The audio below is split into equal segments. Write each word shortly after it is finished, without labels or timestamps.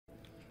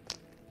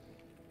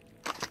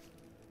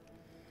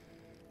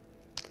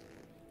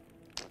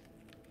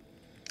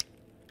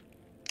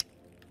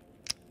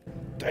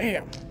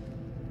Damn.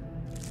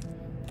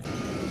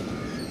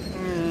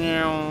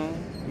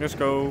 Let's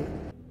go.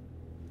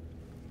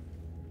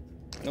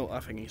 Oh, I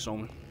think he saw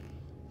me.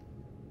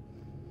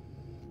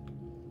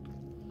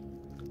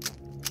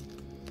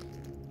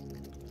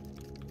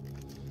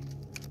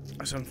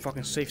 That's on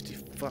fucking safety.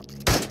 Fuck.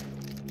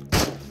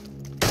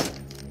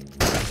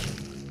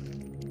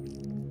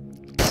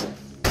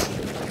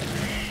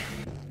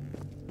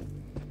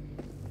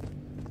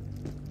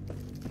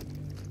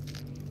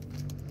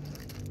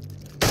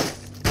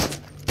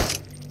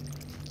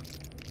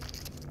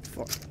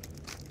 Fuck.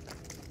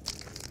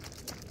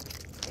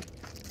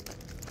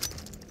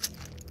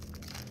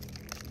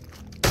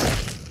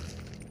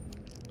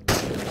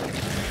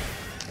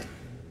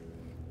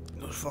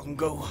 Let's fucking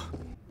go.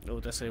 Oh,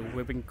 there's a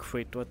whipping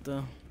crate right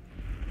there.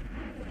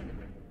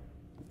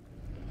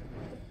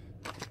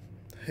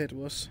 It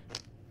was.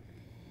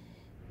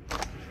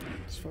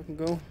 Let's fucking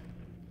go.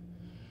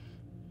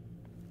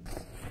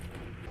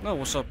 Oh,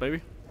 what's up,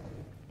 baby?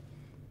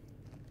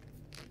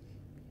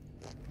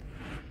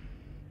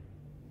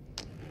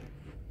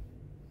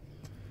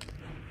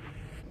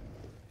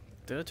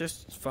 Did I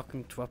just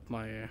fucking drop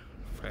my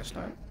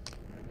flashlight?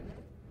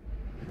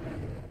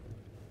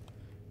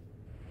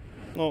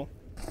 No.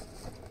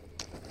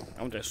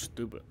 I'm just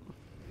stupid.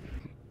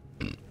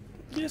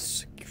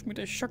 Yes, give me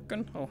the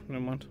shotgun. Oh,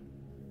 never mind.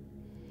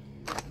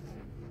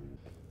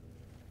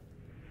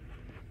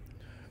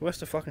 Where's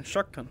the fucking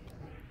shotgun?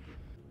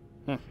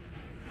 Huh.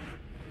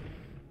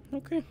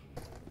 Okay.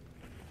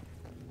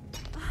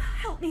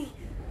 Help me,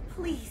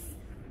 please.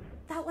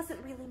 That wasn't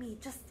really me,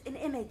 just an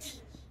image.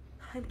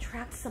 I'm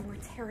trapped somewhere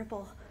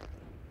terrible.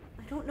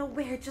 I don't know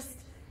where, just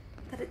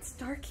that it's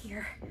dark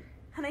here,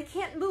 and I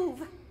can't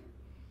move.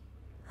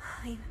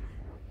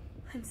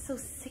 I'm so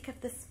sick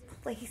of this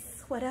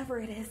place, whatever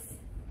it is.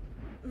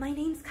 My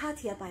name's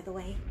Katya, by the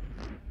way.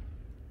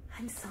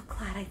 I'm so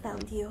glad I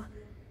found you.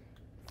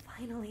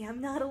 Finally, I'm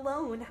not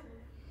alone.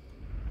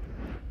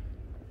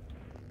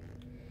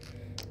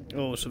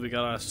 Oh, so we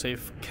got a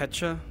safe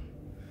catcher.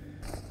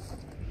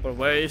 But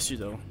where is she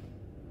though?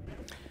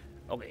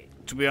 Okay,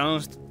 to be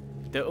honest,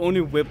 the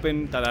only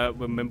weapon that I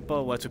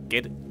remember where to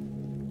get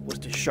was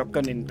the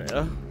shotgun in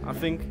there, I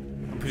think.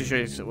 I'm pretty sure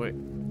it's wait.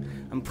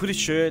 I'm pretty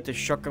sure the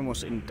shotgun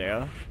was in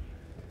there.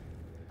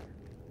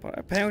 But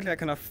apparently I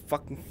cannot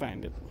fucking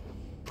find it.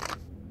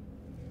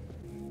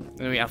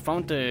 Anyway, I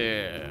found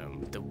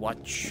the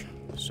watch,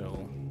 so...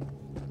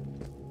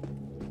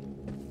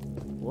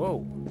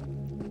 Whoa.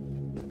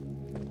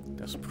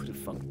 That's pretty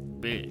fucking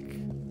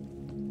big.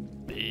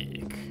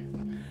 Big.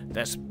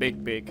 That's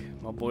big,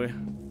 my boy.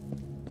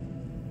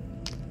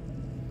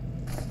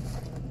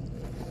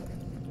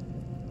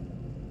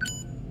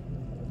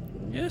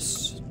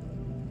 Yes.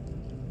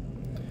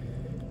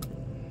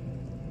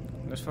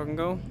 Let's fucking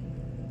go.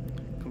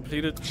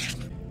 Completed.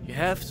 You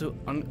have to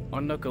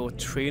undergo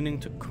training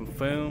to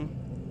confirm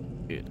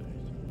it.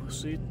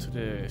 Proceed to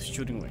the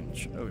shooting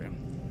range. Okay.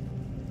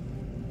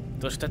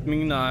 Does that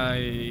mean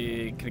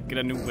I can get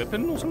a new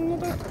weapon or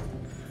something like that?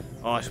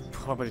 Oh, it's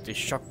probably the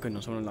shotgun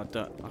or something like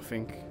that, I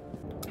think.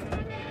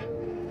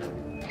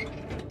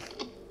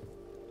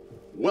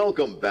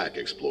 Welcome back,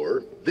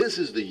 Explorer. This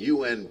is the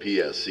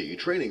UNPSC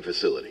training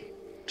facility.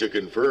 To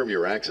confirm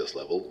your access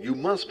level, you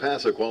must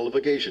pass a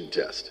qualification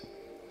test.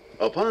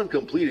 Upon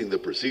completing the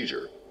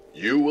procedure,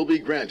 you will be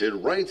granted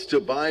rights to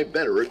buy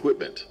better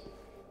equipment.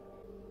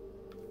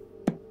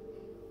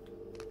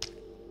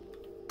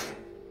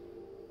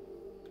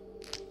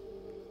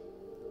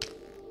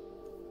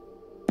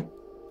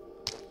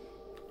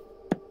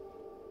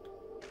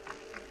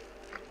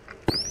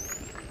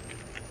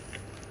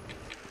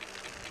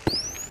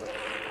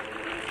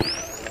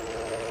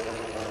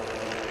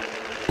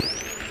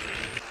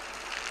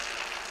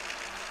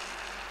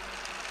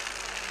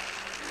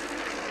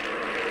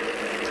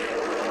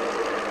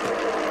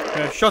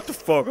 Shut the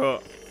fuck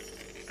up.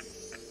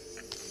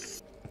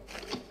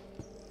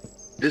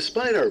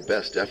 Despite our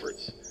best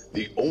efforts,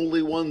 the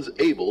only ones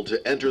able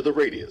to enter the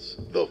radius,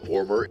 the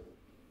former...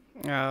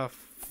 I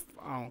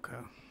don't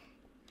care.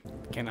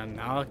 Can I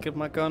now get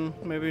my gun,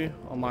 maybe?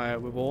 Or my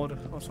reward,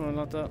 or something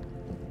like that?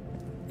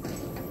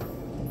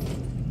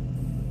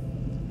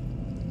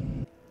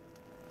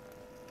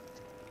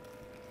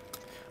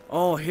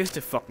 Oh, here's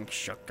the fucking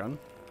shotgun.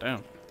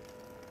 Damn.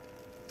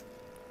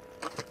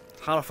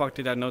 How the fuck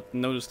did I not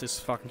notice this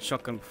fucking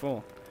shotgun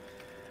before?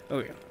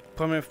 Okay.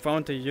 Primary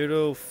found the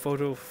yellow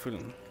photo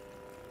film.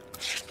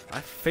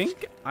 I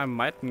think I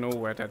might know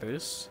where that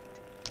is.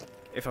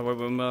 If I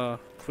remember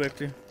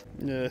correctly.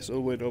 Yeah, it's all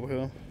the way over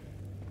here.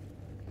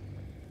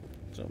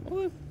 So,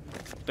 okay.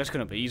 That's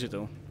gonna be easy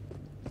though.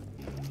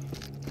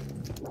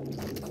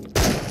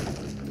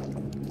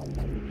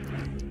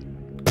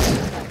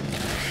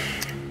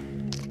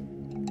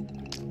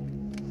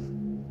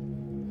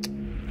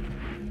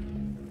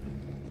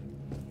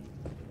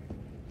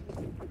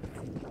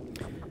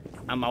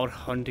 I'm out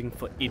hunting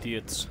for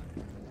idiots.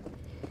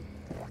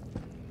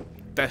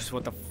 That's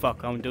what the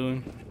fuck I'm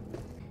doing.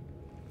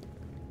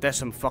 That's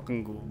some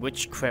fucking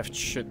witchcraft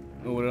shit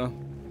over there.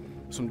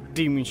 Some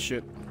demon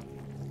shit.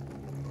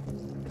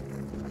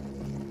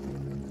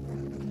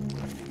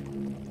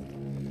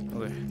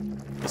 Okay.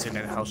 It's in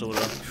that house over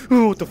there.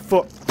 Oh, what the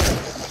fuck?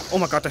 Oh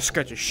my god, that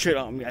scared the shit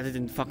out of me. I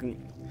didn't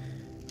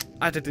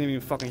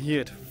even fucking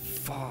hear it.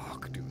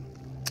 Fuck, dude.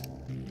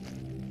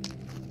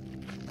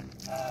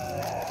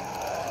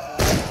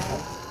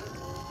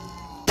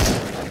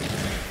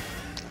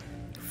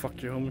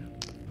 Fuck you, homie.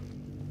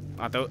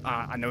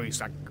 I know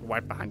he's like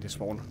right behind this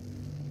wall.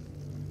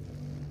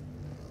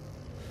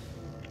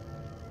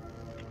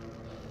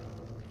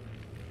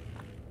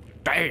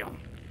 Damn.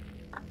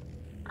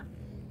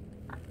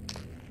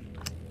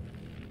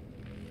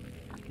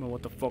 Well,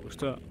 what the fuck is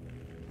that?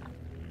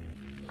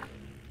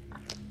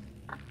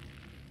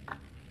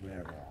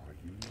 Where are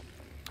you?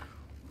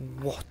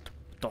 What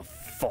the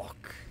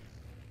fuck?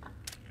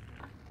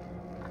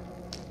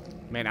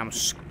 Man, I'm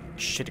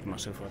shitting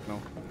myself right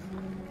now.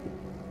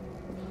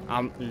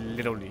 I'm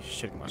literally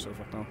shitting myself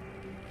right now.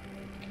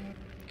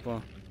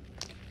 What?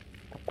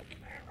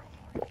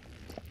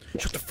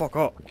 Shut the fuck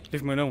up.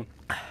 Leave me alone.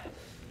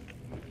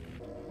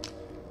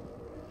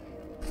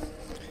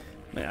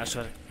 Man, I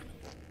swear.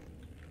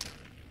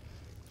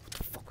 What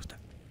the fuck was that?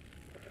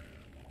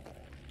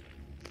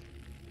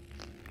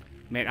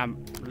 Man,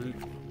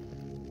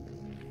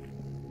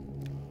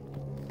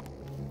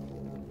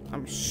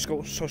 I'm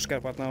so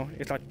scared right now.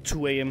 It's like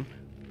 2 AM.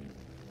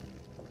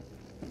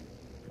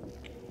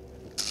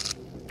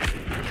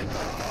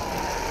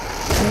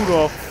 Who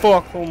the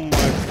fuck? Oh my.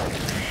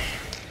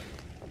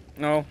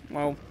 No.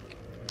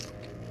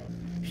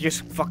 He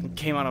just fucking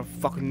came out of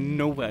fucking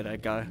nowhere,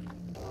 that guy.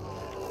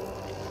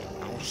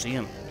 I don't see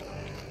him.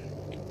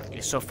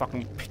 It's so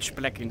fucking pitch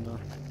black in there.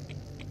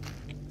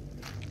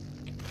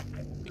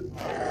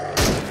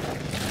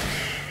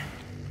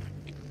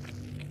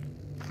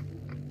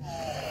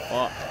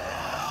 What?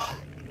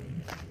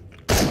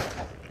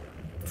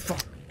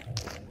 Fuck.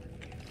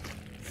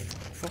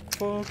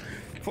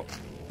 Fuck.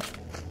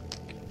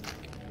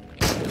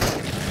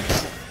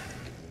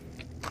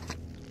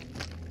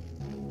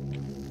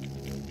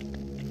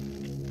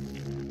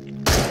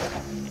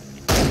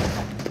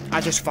 I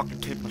just fucking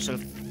killed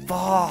myself.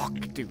 Fuck,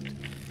 dude.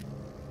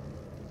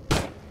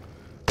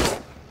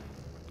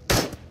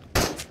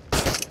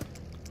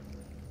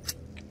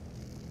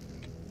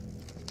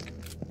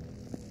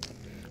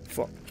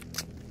 Fuck.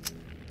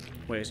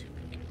 Where is he?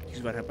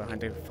 He's right here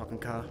behind the fucking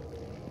car.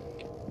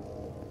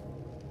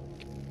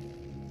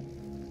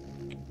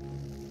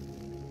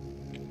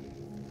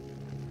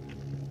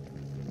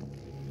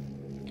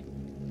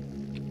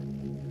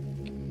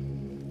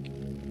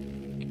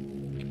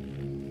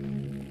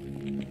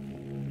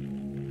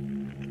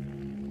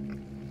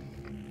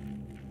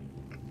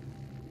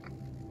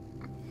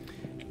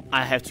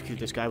 I have to kill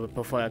this guy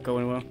before I go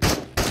anywhere.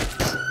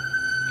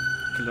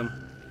 Kill him.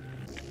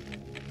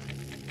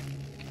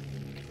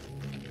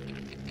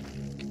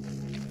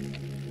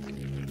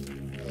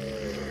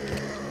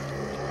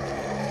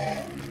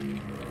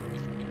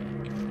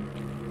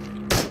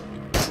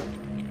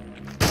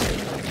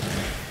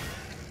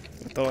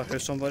 I thought I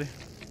heard somebody.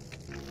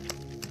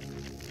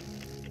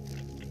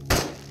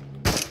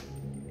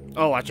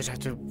 Oh, I just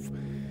had to.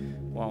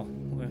 Wow.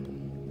 Okay.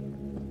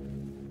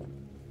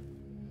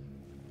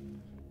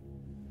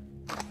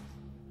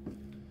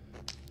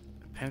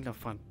 Apparently I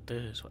found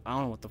this. I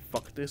don't know what the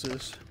fuck this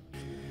is.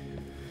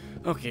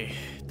 Okay,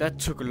 that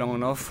took long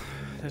enough.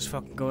 Let's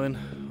fucking go in.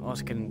 Oh,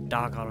 it's getting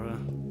dark out of here.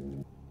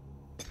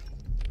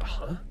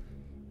 Huh?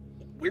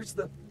 Where's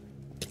the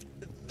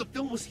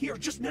film was here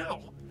just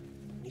now.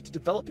 Need to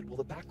develop it while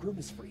the back room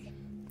is free.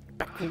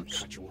 Back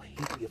rooms. God, you will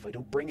hate me if I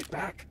don't bring it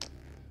back.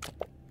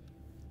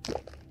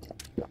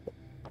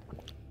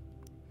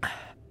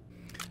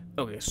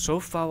 Okay, so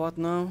far what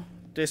now?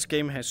 This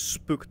game has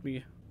spooked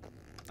me.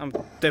 I'm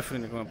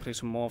definitely gonna play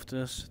some more of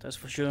this, that's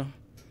for sure.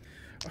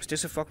 Oh, is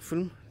this a fucking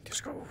film?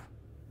 Let's go.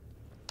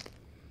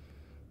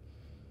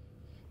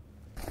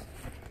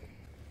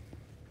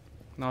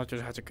 Now I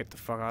just have to get the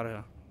fuck out of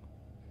here.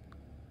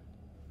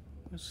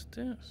 What's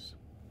this?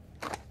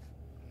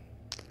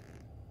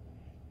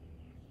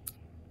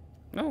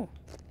 No.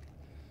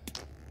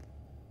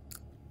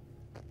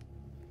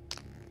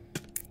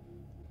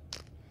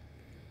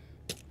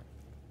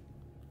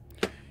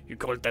 You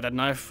call that a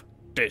knife?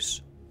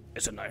 This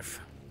is a knife.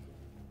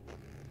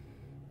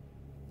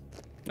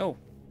 No.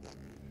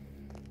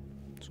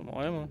 Some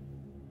more ammo.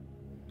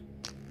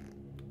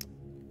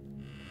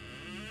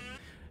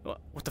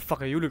 What the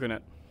fuck are you looking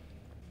at?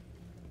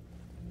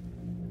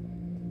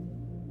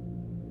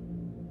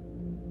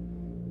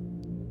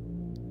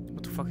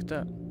 What the fuck is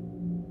that?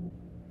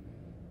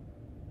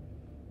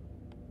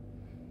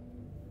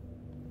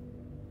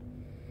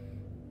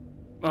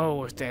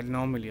 Oh, is that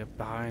normally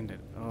behind it?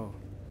 Oh.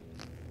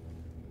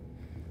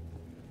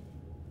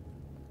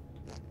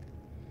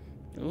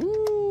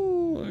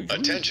 Ooh.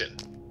 Attention!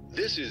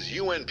 This is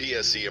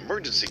UNPSC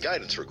emergency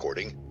guidance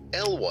recording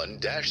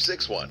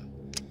L1-61.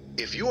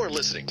 If you are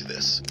listening to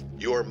this,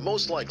 you are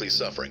most likely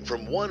suffering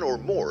from one or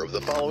more of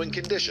the following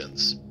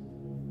conditions: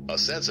 a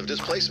sense of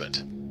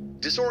displacement,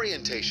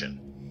 disorientation,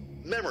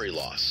 memory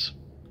loss,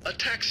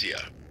 ataxia,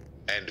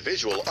 and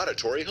visual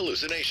auditory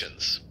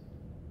hallucinations.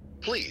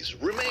 Please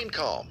remain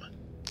calm.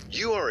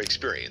 You are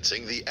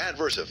experiencing the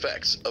adverse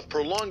effects of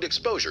prolonged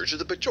exposure to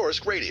the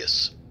Pechorsk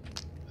radius.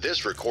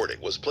 This recording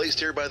was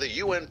placed here by the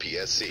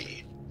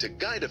UNPSC to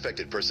guide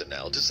affected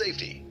personnel to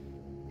safety.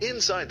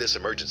 Inside this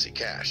emergency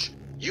cache,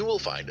 you will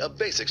find a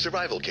basic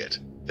survival kit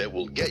that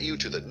will get you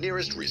to the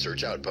nearest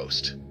research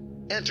outpost.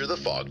 Enter the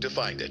fog to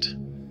find it.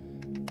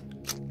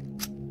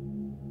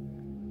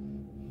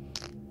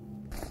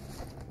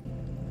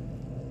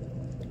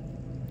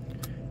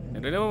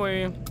 And then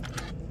away.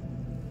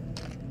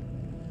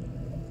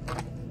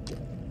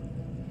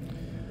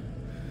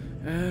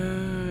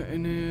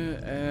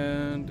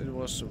 And it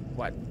was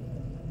what?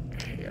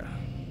 Here.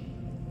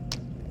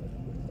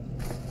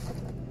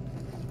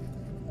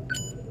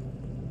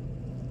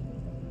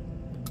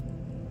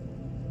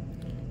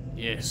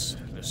 Yes,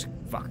 let's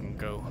fucking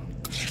go.